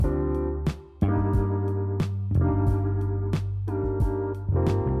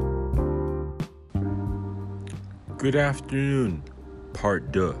Good afternoon,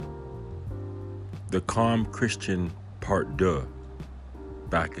 part deux. The Calm Christian, part deux.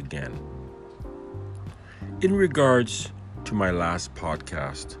 Back again. In regards to my last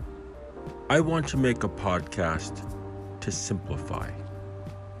podcast, I want to make a podcast to simplify.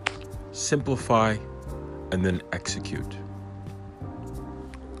 Simplify and then execute.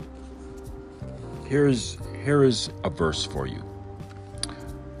 Here is a verse for you.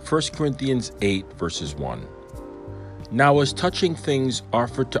 1 Corinthians 8 verses 1. Now as touching things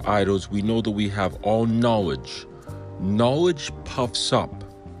offered to idols, we know that we have all knowledge. Knowledge puffs up,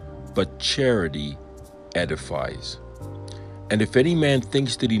 but charity edifies. And if any man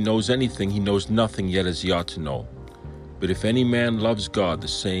thinks that he knows anything, he knows nothing yet as he ought to know. But if any man loves God, the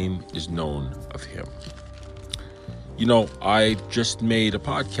same is known of him. You know, I just made a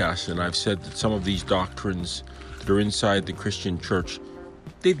podcast and I've said that some of these doctrines that are inside the Christian church,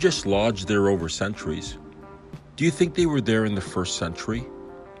 they've just lodged there over centuries. Do you think they were there in the first century?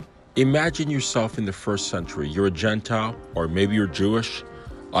 Imagine yourself in the first century. You're a Gentile, or maybe you're Jewish.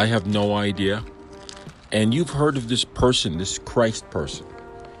 I have no idea. And you've heard of this person, this Christ person.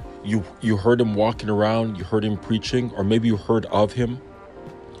 You heard him walking around, you heard him preaching, or maybe you heard of him.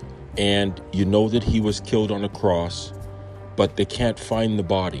 And you know that he was killed on a cross, but they can't find the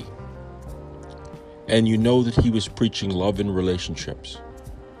body. And you know that he was preaching love in relationships.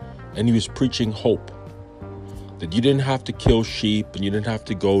 And he was preaching hope. That you didn't have to kill sheep and you didn't have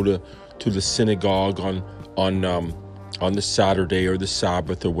to go to the synagogue on the Saturday or the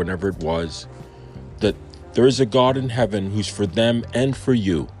Sabbath or whenever it was. That there is a God in heaven who's for them and for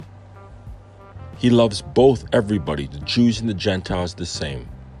you. He loves both everybody, the Jews and the Gentiles the same.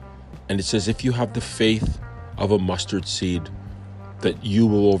 And it says if you have the faith of a mustard seed, that you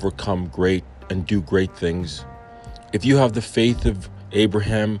will overcome great and do great things. If you have the faith of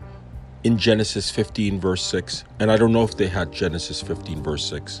Abraham, in Genesis 15 verse 6, and I don't know if they had Genesis 15 verse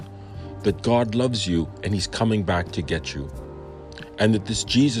 6, that God loves you and he's coming back to get you. And that this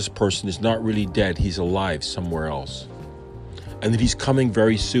Jesus person is not really dead, he's alive somewhere else. And that he's coming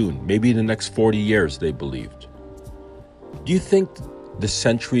very soon, maybe in the next 40 years, they believed. Do you think the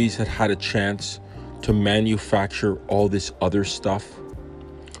centuries had a chance to manufacture all this other stuff?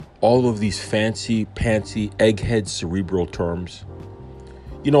 All of these fancy, egghead cerebral terms?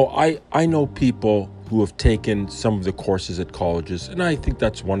 You know, I know people who have taken some of the courses at colleges, and I think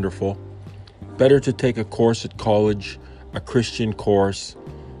that's wonderful. Better to take a course at college, a Christian course,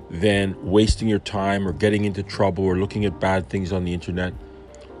 than wasting your time or getting into trouble or looking at bad things on the internet.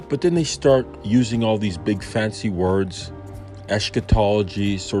 But then they start using all these big fancy words,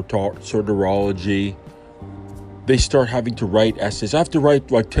 eschatology, soteriology. They start having to write essays. I have to write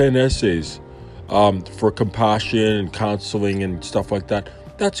like 10 essays for compassion and counseling and stuff like that.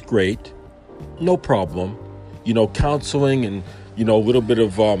 That's great. No problem. You know, counseling and, you know, a little bit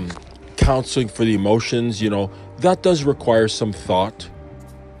of counseling for the emotions, you know, that does require some thought.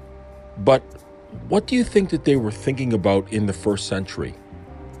 But what do you think that they were thinking about in the first century?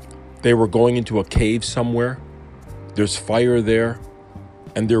 They were going into a cave somewhere. There's fire there.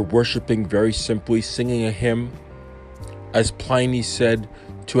 And they're worshiping very simply, singing a hymn. As Pliny said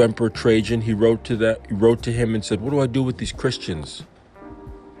to Emperor Trajan, he wrote to him and said, what do I do with these Christians?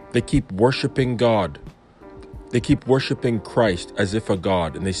 They keep worshiping God. They keep worshiping Christ as if a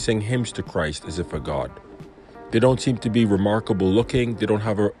God, and they sing hymns to Christ as if a God. They don't seem to be remarkable looking. They don't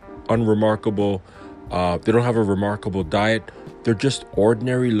have a remarkable diet. They're just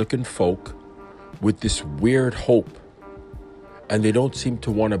ordinary looking folk with this weird hope. And they don't seem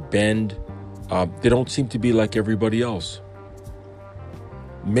to want to bend. They don't seem to be like everybody else.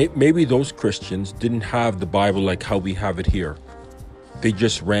 Maybe those Christians didn't have the Bible like how we have it here. They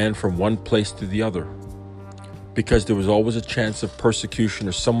just ran from one place to the other because there was always a chance of persecution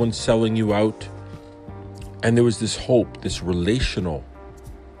or someone selling you out. And there was this hope, this relational.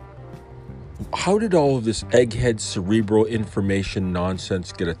 How did all of this egghead cerebral information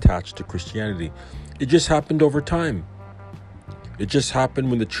nonsense get attached to Christianity? It just happened over time. It just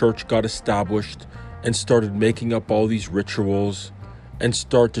happened when the church got established and started making up all these rituals and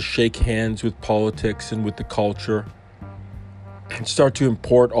start to shake hands with politics and with the culture. And start to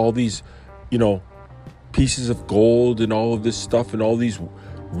import all these, you know, pieces of gold and all of this stuff, and all these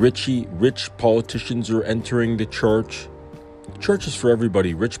rich politicians are entering the church. Church is for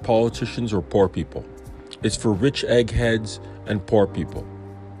everybody, rich politicians or poor people. It's for rich eggheads and poor people.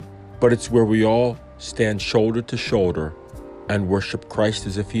 But it's where we all stand shoulder to shoulder and worship Christ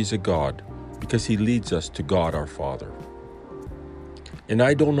as if he's a God, because he leads us to God our Father. And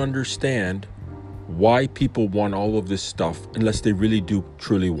I don't understand why people want all of this stuff unless they really do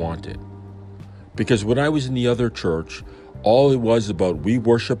truly want it. Because when I was in the other church, all it was about, we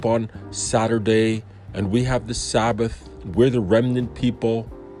worship on Saturday and we have the Sabbath. We're the remnant people.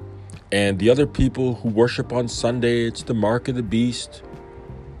 And the other people who worship on Sunday, it's the mark of the beast.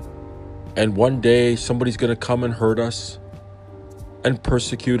 And one day somebody's going to come and hurt us and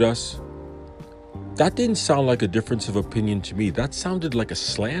persecute us. That didn't sound like a difference of opinion to me. That sounded like a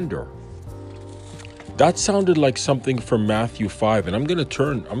slander. That sounded like something from Matthew 5. And I'm going to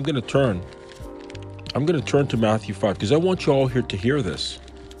turn to Matthew 5 because I want you all here to hear this.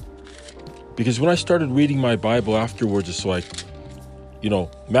 Because when I started reading my Bible afterwards, it's like,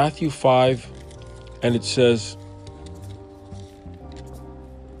 Matthew 5, and it says,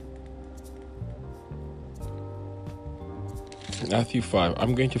 Matthew 5,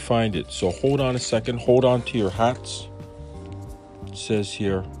 I'm going to find it. So hold on a second. Hold on to your hats. It says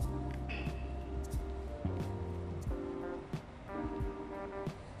here,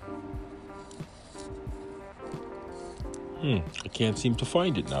 I can't seem to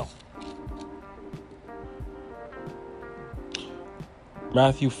find it now.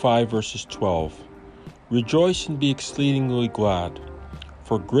 Matthew 5 verses 12. Rejoice and be exceedingly glad,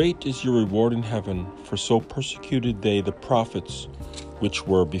 for great is your reward in heaven, for so persecuted they the prophets which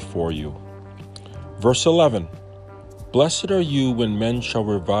were before you. Verse 11. Blessed are you when men shall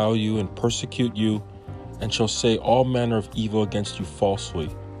revile you and persecute you, and shall say all manner of evil against you falsely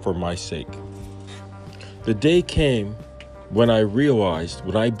for my sake. The day came when I realized,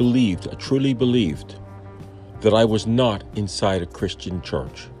 when I truly believed, that I was not inside a Christian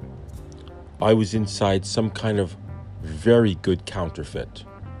church. I was inside some kind of very good counterfeit.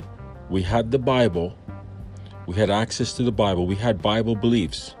 We had the Bible, we had access to the Bible, we had Bible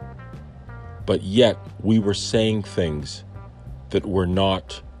beliefs, but yet we were saying things that were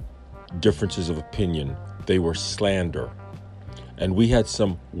not differences of opinion. They were slander. And we had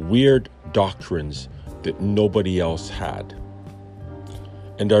some weird doctrines that nobody else had.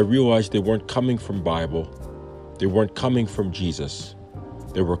 And I realized they weren't coming from Bible. They weren't coming from Jesus.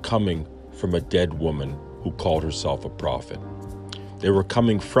 They were coming from a dead woman who called herself a prophet. They were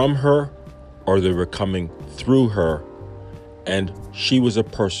coming from her, or they were coming through her, and she was a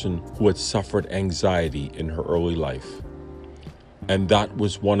person who had suffered anxiety in her early life. And that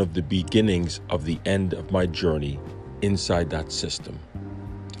was one of the beginnings of the end of my journey inside that system.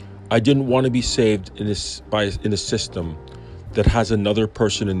 I didn't want to be saved in a system that has another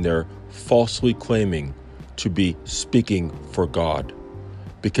person in there falsely claiming to be speaking for God,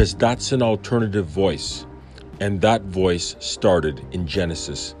 because that's an alternative voice, and that voice started in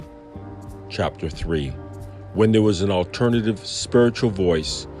Genesis chapter 3, when there was an alternative spiritual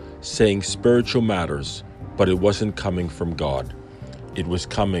voice saying spiritual matters, but it wasn't coming from God. It was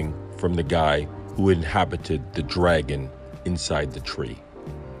coming from the guy who inhabited the dragon inside the tree.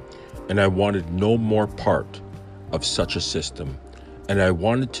 And I wanted no more part of such a system, and I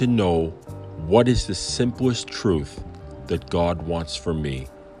wanted to know what is the simplest truth that God wants for me.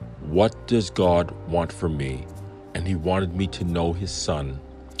 What does God want from me? And he wanted me to know his son,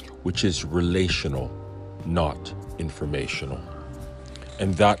 which is relational, not informational.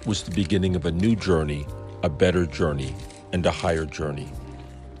 And that was the beginning of a new journey, a better journey, and a higher journey.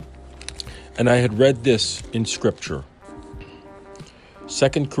 And I had read this in scripture. 2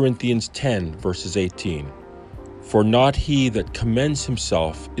 Corinthians 10 verses 18. For not he that commends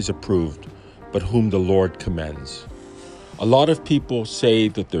himself is approved, but whom the Lord commends. A lot of people say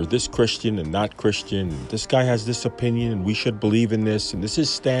that they're this Christian and that Christian, and this guy has this opinion and we should believe in this, and this is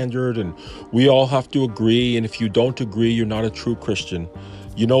standard and we all have to agree, and if you don't agree, you're not a true Christian.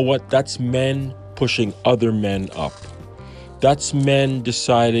 You know what? That's men pushing other men up. That's men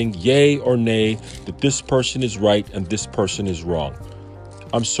deciding yay or nay that this person is right and this person is wrong.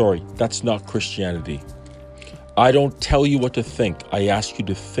 I'm sorry, that's not Christianity. I don't tell you what to think. I ask you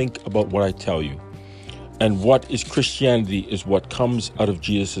to think about what I tell you. And what is Christianity is what comes out of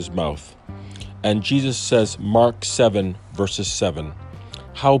Jesus' mouth. And Jesus says, Mark 7 verses 7,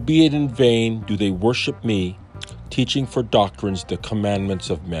 howbeit in vain do they worship me, teaching for doctrines the commandments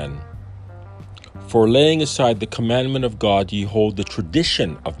of men. For laying aside the commandment of God, ye hold the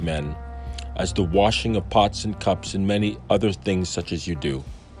tradition of men, as the washing of pots and cups and many other things such as you do.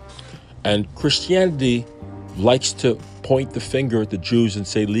 And Christianity likes to point the finger at the Jews and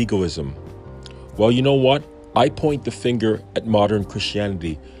say legalism. Well, you know what? I point the finger at modern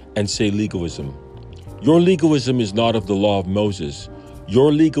Christianity and say legalism. Your legalism is not of the law of Moses.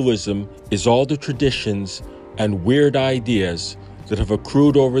 Your legalism is all the traditions and weird ideas that have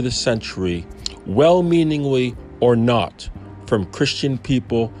accrued over the century, well-meaningly or not, from Christian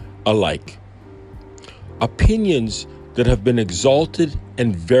people alike. Opinions that have been exalted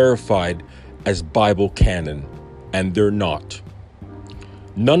and verified as Bible canon, and they're not.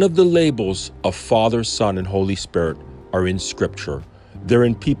 None of the labels of Father, Son, and Holy Spirit are in Scripture. They're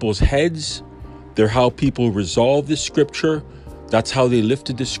in people's heads. They're how people resolve the Scripture. That's how they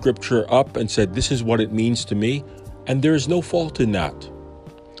lifted the Scripture up and said, this is what it means to me. And there is no fault in that.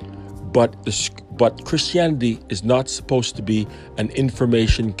 But Christianity is not supposed to be an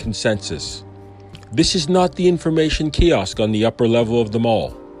information consensus. This is not the information kiosk on the upper level of the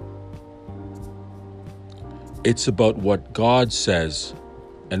mall. It's about what God says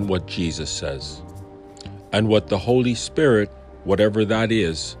and what Jesus says, and what the Holy Spirit, whatever that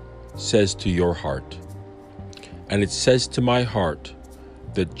is, says to your heart. And it says to my heart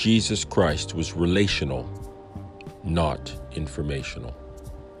that Jesus Christ was relational, not informational.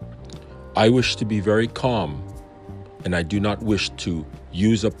 I wish to be very calm, and I do not wish to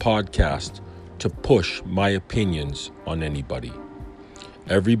use a podcast to push my opinions on anybody.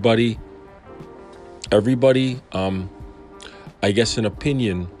 Everybody, I guess an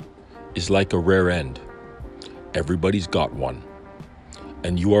opinion is like a rear end. Everybody's got one,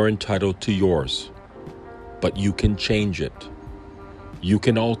 and you are entitled to yours, but you can change it. You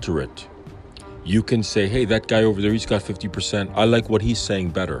can alter it. You can say, hey, that guy over there, he's got 50%. I like what he's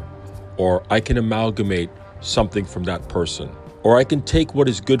saying better. Or I can amalgamate something from that person. Or I can take what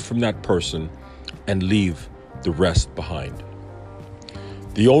is good from that person and leave the rest behind.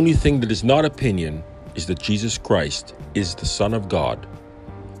 The only thing that is not opinion is that Jesus Christ is the Son of God,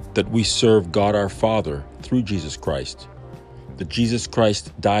 that we serve God our Father through Jesus Christ, that Jesus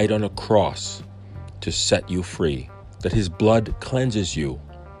Christ died on a cross to set you free, that his blood cleanses you,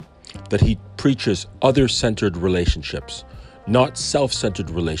 that he preaches other-centered relationships, not self-centered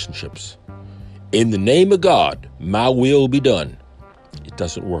relationships. In the name of God, my will be done. It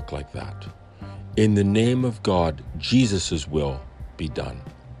doesn't work like that. In the name of God, Jesus' will be done.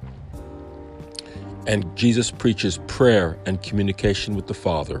 And Jesus preaches prayer and communication with the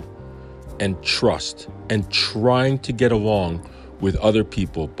Father, and trust, and trying to get along with other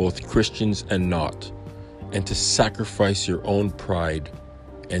people, both Christians and not, and to sacrifice your own pride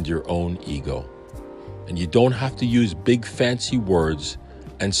and your own ego. And you don't have to use big fancy words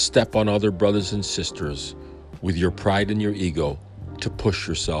and step on other brothers and sisters with your pride and your ego to push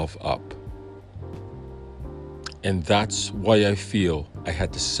yourself up. And that's why I feel I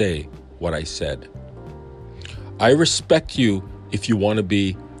had to say what I said. I respect you if you want to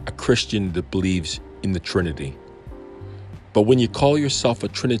be a Christian that believes in the Trinity. But when you call yourself a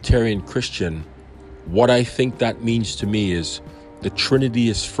Trinitarian Christian, what I think that means to me is the Trinity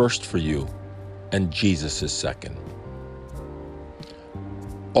is first for you and Jesus is second.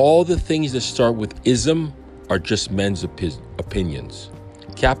 All the things that start with ism are just men's opinions.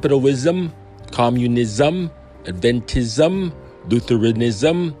 Capitalism, communism, Adventism,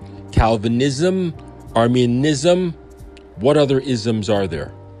 Lutheranism, Calvinism, Arminianism. What other isms are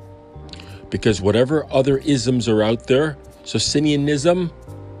there? Because whatever other isms are out there, Socinianism,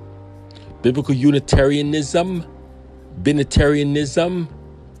 Biblical Unitarianism, Binitarianism,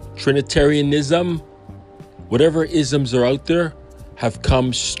 Trinitarianism, whatever isms are out there have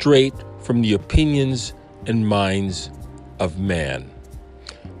come straight from the opinions and minds of man.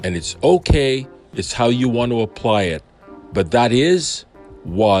 And it's okay, it's how you want to apply it, but that is,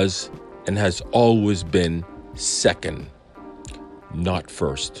 was, and has always been second, not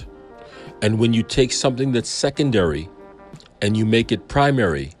first. And when you take something that's secondary and you make it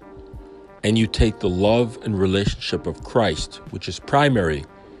primary, and you take the love and relationship of Christ, which is primary,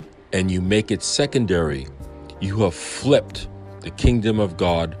 and you make it secondary, you have flipped the kingdom of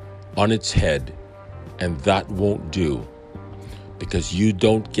God on its head, and that won't do, because you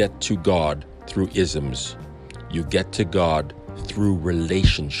don't get to God through isms. You get to God through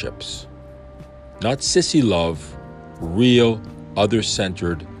relationships. Not sissy love, real,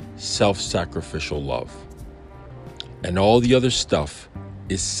 other-centered, self-sacrificial love. And all the other stuff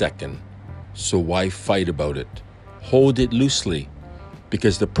is second. So why fight about it? Hold it loosely,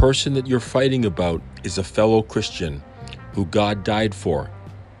 because the person that you're fighting about is a fellow Christian who God died for.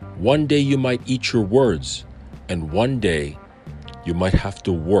 One day you might eat your words, and one day you might have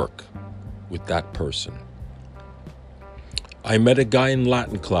to work with that person. I met a guy in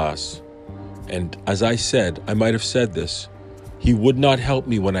Latin class, and as I said, I might have said this, he would not help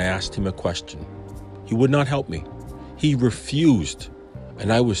me when I asked him a question. He would not help me. He refused,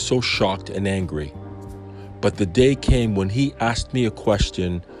 and I was so shocked and angry. But the day came when he asked me a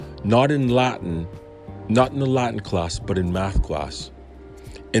question, not in Latin, not in the Latin class, but in math class.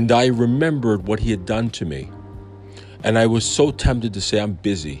 And I remembered what he had done to me. And I was so tempted to say, I'm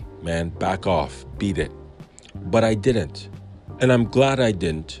busy, man, back off, beat it. But I didn't. And I'm glad I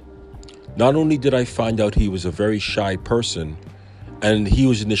didn't. Not only did I find out he was a very shy person, and he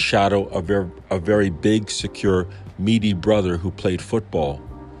was in the shadow of a very big, secure, meaty brother who played football,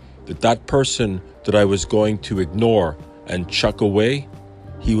 that person that I was going to ignore and chuck away,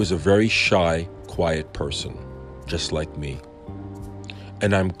 he was a very shy, quiet person, just like me.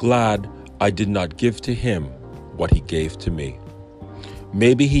 And I'm glad I did not give to him what he gave to me.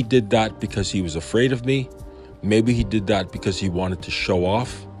 Maybe he did that because he was afraid of me. Maybe he did that because he wanted to show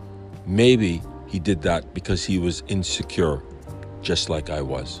off. Maybe he did that because he was insecure, just like I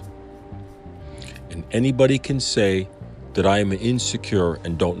was. And anybody can say that I am insecure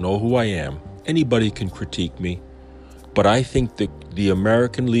and don't know who I am. Anybody can critique me. But I think that the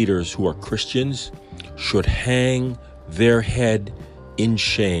American leaders who are Christians should hang their head in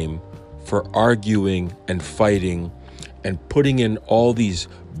shame for arguing and fighting and putting in all these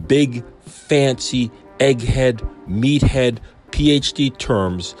big, fancy, egghead, meathead, PhD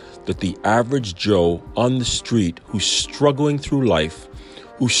terms that the average Joe on the street who's struggling through life,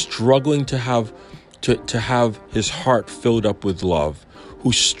 who's struggling to have his heart filled up with love,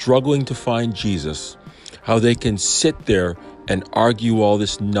 who's struggling to find Jesus, how they can sit there and argue all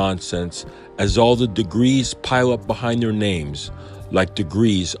this nonsense as all the degrees pile up behind their names like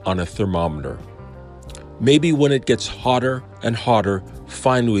degrees on a thermometer. Maybe when it gets hotter and hotter,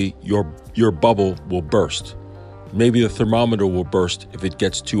 finally your bubble will burst. Maybe the thermometer will burst if it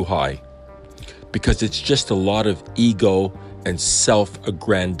gets too high, because it's just a lot of ego and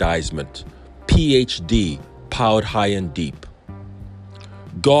self-aggrandizement. PhD piled high and deep.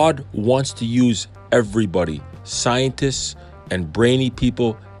 God wants to use everybody, scientists and brainy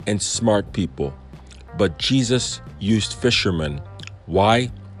people and smart people. But Jesus used fishermen.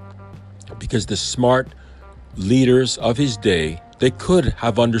 Why? Because the smart leaders of his day, they could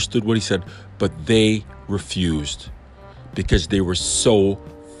have understood what he said, but they refused because they were so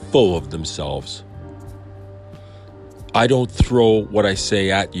full of themselves. I don't throw what I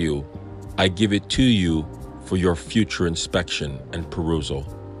say at you. I give it to you for your future inspection and perusal.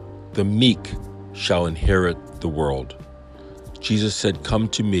 The meek shall inherit the world. Jesus said, "Come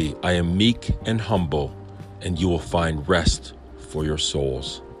to me, I am meek and humble, and you will find rest for your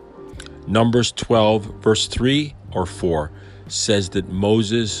souls." Numbers 12, verse 3 or 4 says that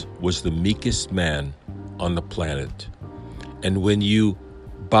Moses was the meekest man on the planet. And when you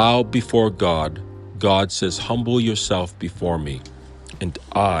bow before God, God says, "Humble yourself before me, and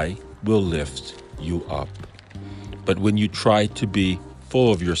I will lift you up." But when you try to be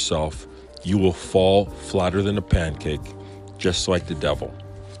full of yourself, you will fall flatter than a pancake, just like the devil.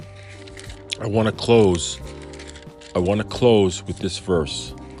 I want to close with this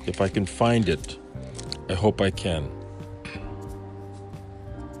verse. If I can find it, I hope I can.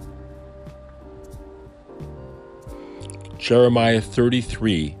 Jeremiah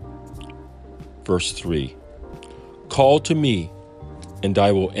 33, verse 3. "Call to me, and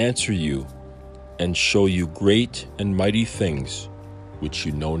I will answer you, and show you great and mighty things which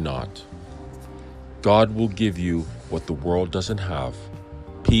you know not." God will give you what the world doesn't have: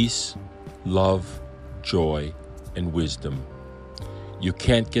 peace, love, joy, and wisdom. You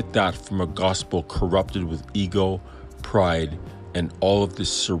can't get that from a gospel corrupted with ego, pride, and all of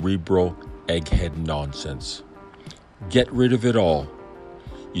this cerebral egghead nonsense. Get rid of it all.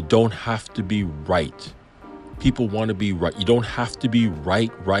 You don't have to be right. People want to be right. You don't have to be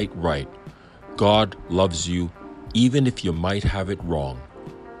right. God loves you, even if you might have it wrong.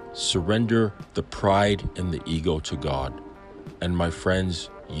 Surrender the pride and the ego to God. And my friends,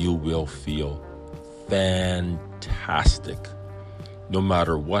 you will feel fantastic, no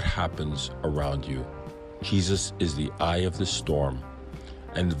matter what happens around you. Jesus is the eye of the storm,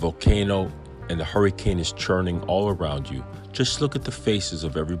 and the volcano and the hurricane is churning all around you. Just look at the faces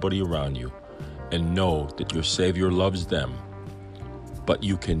of everybody around you and know that your Savior loves them. But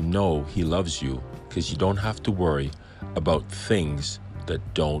you can know He loves you because you don't have to worry about things that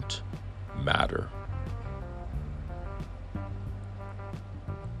don't matter.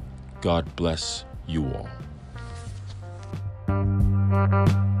 God bless you all.